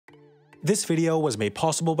This video was made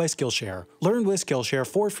possible by Skillshare. Learn with Skillshare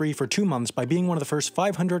for free for 2 months by being one of the first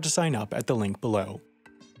 500 to sign up at the link below.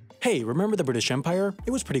 Hey, remember the British Empire?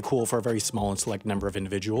 It was pretty cool for a very small and select number of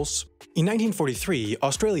individuals. In 1943,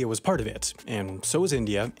 Australia was part of it, and so was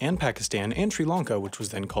India, and Pakistan, and Sri Lanka, which was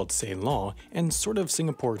then called Ceylon, and sort of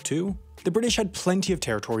Singapore too. The British had plenty of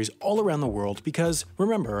territories all around the world because,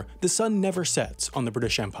 remember, the sun never sets on the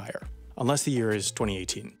British Empire. Unless the year is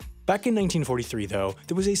 2018. Back in 1943 though,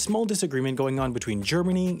 there was a small disagreement going on between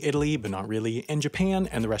Germany, Italy, but not really, and Japan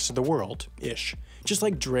and the rest of the world-ish. Just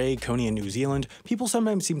like Dre, Coney, and New Zealand, people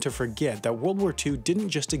sometimes seem to forget that World War II didn't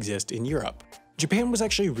just exist in Europe. Japan was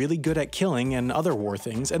actually really good at killing and other war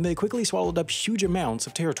things, and they quickly swallowed up huge amounts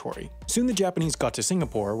of territory. Soon the Japanese got to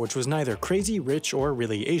Singapore, which was neither crazy, rich, or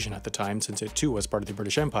really Asian at the time, since it too was part of the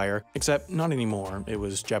British Empire, except not anymore, it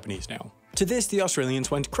was Japanese now. To this, the Australians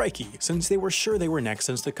went crikey, since they were sure they were next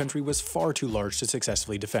since the country was far too large to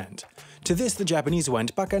successfully defend. To this, the Japanese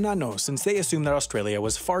went bakanano, since they assumed that Australia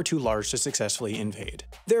was far too large to successfully invade.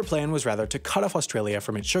 Their plan was rather to cut off Australia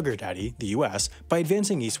from its sugar daddy, the US, by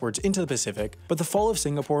advancing eastwards into the Pacific, but the fall of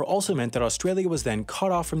Singapore also meant that Australia was then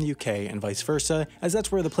cut off from the UK and vice versa, as that's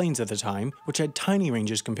where the planes at the time, which had tiny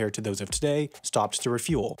ranges compared to those of today, stopped to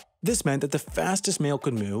refuel. This meant that the fastest mail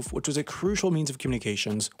could move, which was a crucial means of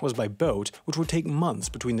communications, was by boat, which would take months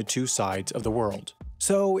between the two sides of the world.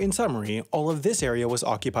 So, in summary, all of this area was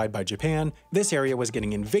occupied by Japan, this area was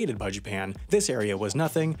getting invaded by Japan, this area was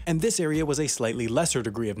nothing, and this area was a slightly lesser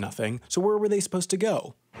degree of nothing, so where were they supposed to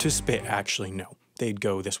go? To Spit, actually, no. They'd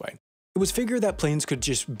go this way. It was figured that planes could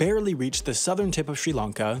just barely reach the southern tip of Sri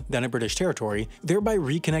Lanka, then a British territory, thereby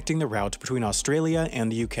reconnecting the route between Australia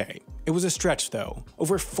and the UK. It was a stretch though.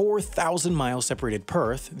 Over 4,000 miles separated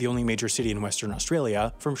Perth, the only major city in Western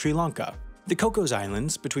Australia, from Sri Lanka. The Cocos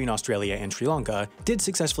Islands, between Australia and Sri Lanka, did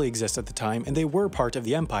successfully exist at the time, and they were part of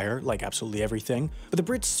the empire, like absolutely everything, but the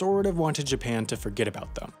Brits sort of wanted Japan to forget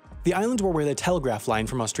about them. The islands were where the telegraph line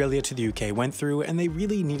from Australia to the UK went through, and they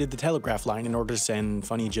really needed the telegraph line in order to send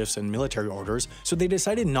funny gifs and military orders, so they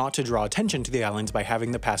decided not to draw attention to the islands by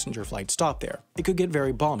having the passenger flight stop there. It could get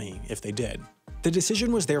very balmy if they did. The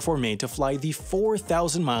decision was therefore made to fly the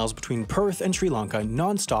 4,000 miles between Perth and Sri Lanka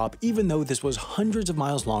non-stop, even though this was hundreds of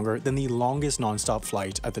miles longer than the longest non-stop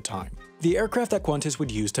flight at the time. The aircraft that Qantas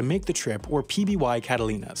would use to make the trip were PBY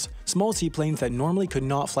Catalinas, small seaplanes that normally could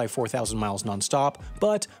not fly 4,000 miles non-stop,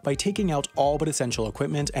 but by taking out all but essential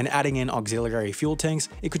equipment and adding in auxiliary fuel tanks,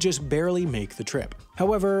 it could just barely make the trip.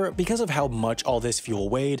 However, because of how much all this fuel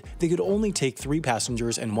weighed, they could only take 3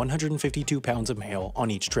 passengers and 152 pounds of mail on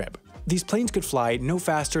each trip. These planes could fly no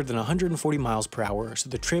faster than 140 miles per hour, so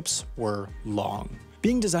the trips were long.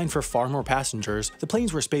 Being designed for far more passengers, the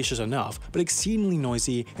planes were spacious enough, but exceedingly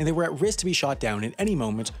noisy, and they were at risk to be shot down at any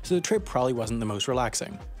moment, so the trip probably wasn't the most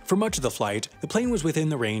relaxing. For much of the flight, the plane was within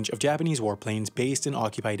the range of Japanese warplanes based in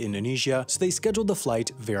occupied Indonesia, so they scheduled the flight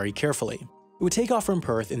very carefully. It would take off from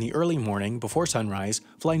Perth in the early morning before sunrise,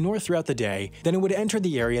 fly north throughout the day, then it would enter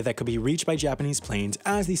the area that could be reached by Japanese planes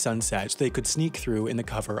as the sun set so they could sneak through in the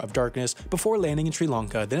cover of darkness before landing in Sri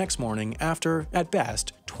Lanka the next morning after, at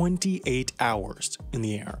best, 28 hours in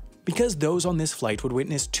the air. Because those on this flight would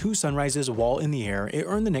witness 2 sunrises while in the air, it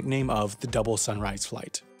earned the nickname of the Double Sunrise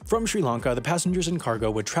Flight. From Sri Lanka, the passengers and cargo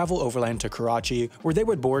would travel overland to Karachi, where they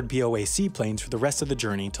would board BOA seaplanes for the rest of the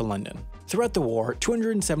journey to London. Throughout the war,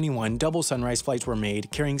 271 double sunrise flights were made,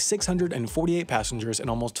 carrying 648 passengers and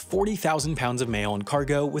almost 40,000 pounds of mail and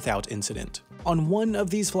cargo without incident. On one of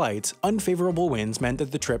these flights, unfavorable winds meant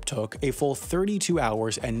that the trip took a full 32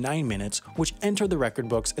 hours and 9 minutes, which entered the record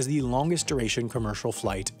books as the longest duration commercial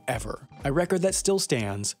flight ever, a record that still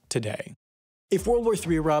stands today. If World War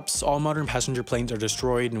III erupts, all modern passenger planes are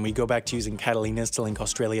destroyed, and we go back to using Catalinas to link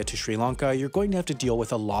Australia to Sri Lanka, you're going to have to deal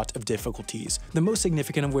with a lot of difficulties, the most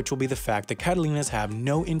significant of which will be the fact that Catalinas have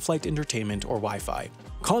no in-flight entertainment or Wi-Fi.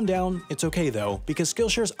 Calm down, it's okay though, because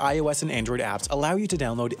Skillshare's iOS and Android apps allow you to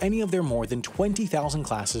download any of their more than 20,000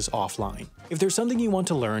 classes offline. If there's something you want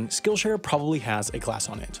to learn, Skillshare probably has a class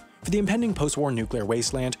on it. For the impending post-war nuclear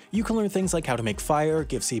wasteland, you can learn things like how to make fire,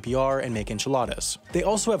 give CPR, and make enchiladas. They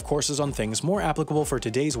also have courses on things more applicable for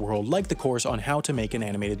today's world, like the course on how to make an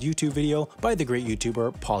animated YouTube video by the great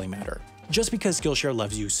YouTuber Polymatter. Just because Skillshare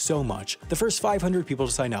loves you so much, the first 500 people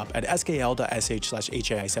to sign up at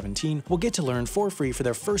skl.sh/HAI17 will get to learn for free for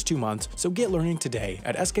their first 2 months, so get learning today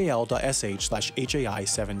at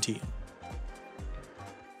skl.sh/HAI17.